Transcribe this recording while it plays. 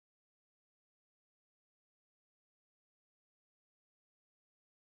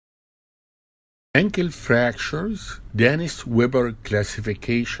Ankle fractures, Danis Weber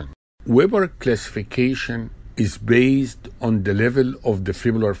classification. Weber classification is based on the level of the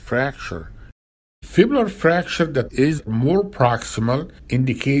fibular fracture. Fibular fracture that is more proximal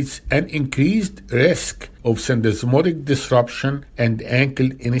indicates an increased risk of syndesmotic disruption and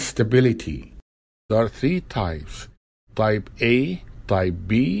ankle instability. There are three types: type A, type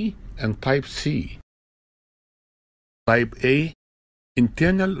B, and type C. Type A: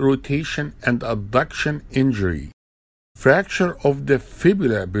 internal rotation and adduction injury. Fracture of the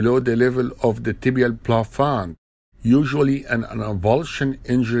fibula below the level of the tibial plafond, usually an avulsion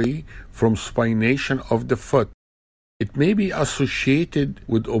injury from supination of the foot. It may be associated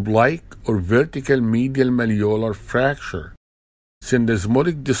with oblique or vertical medial malleolar fracture.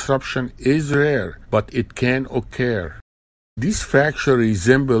 Syndesmotic disruption is rare, but it can occur. This fracture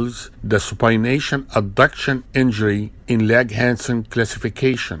resembles the supination adduction injury in Lauge Hansen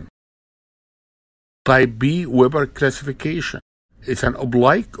classification. Type B Weber classification. It's an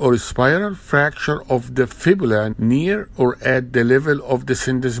oblique or spiral fracture of the fibula near or at the level of the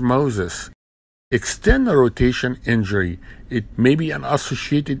syndesmosis. External rotation injury. It may be an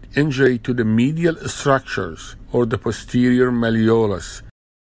associated injury to the medial structures or the posterior malleolus.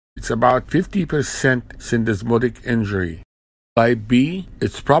 It's about 50% syndesmotic injury. Type B,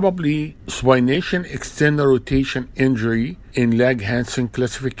 it's probably supination external rotation injury in Lauge Hansen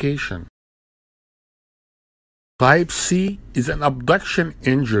classification. Type C is an abduction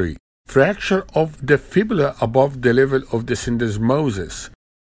injury, fracture of the fibula above the level of the syndesmosis.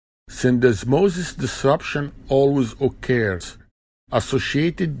 Syndesmosis disruption always occurs.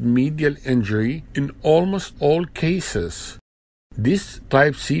 Associated medial injury in almost all cases. This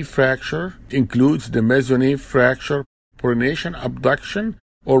type C fracture includes the Maisonneuve fracture, pronation abduction,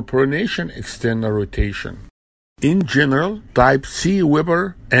 or pronation external rotation. In general, type C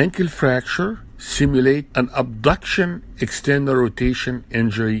Weber ankle fracture simulate an abduction external rotation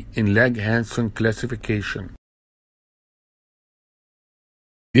injury in Lauge Hansen classification.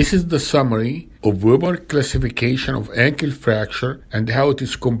 This is the summary of Weber classification of ankle fracture and how it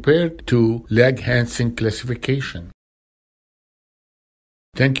is compared to Lauge Hansen classification.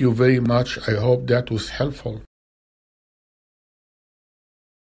 Thank you very much. I hope that was helpful.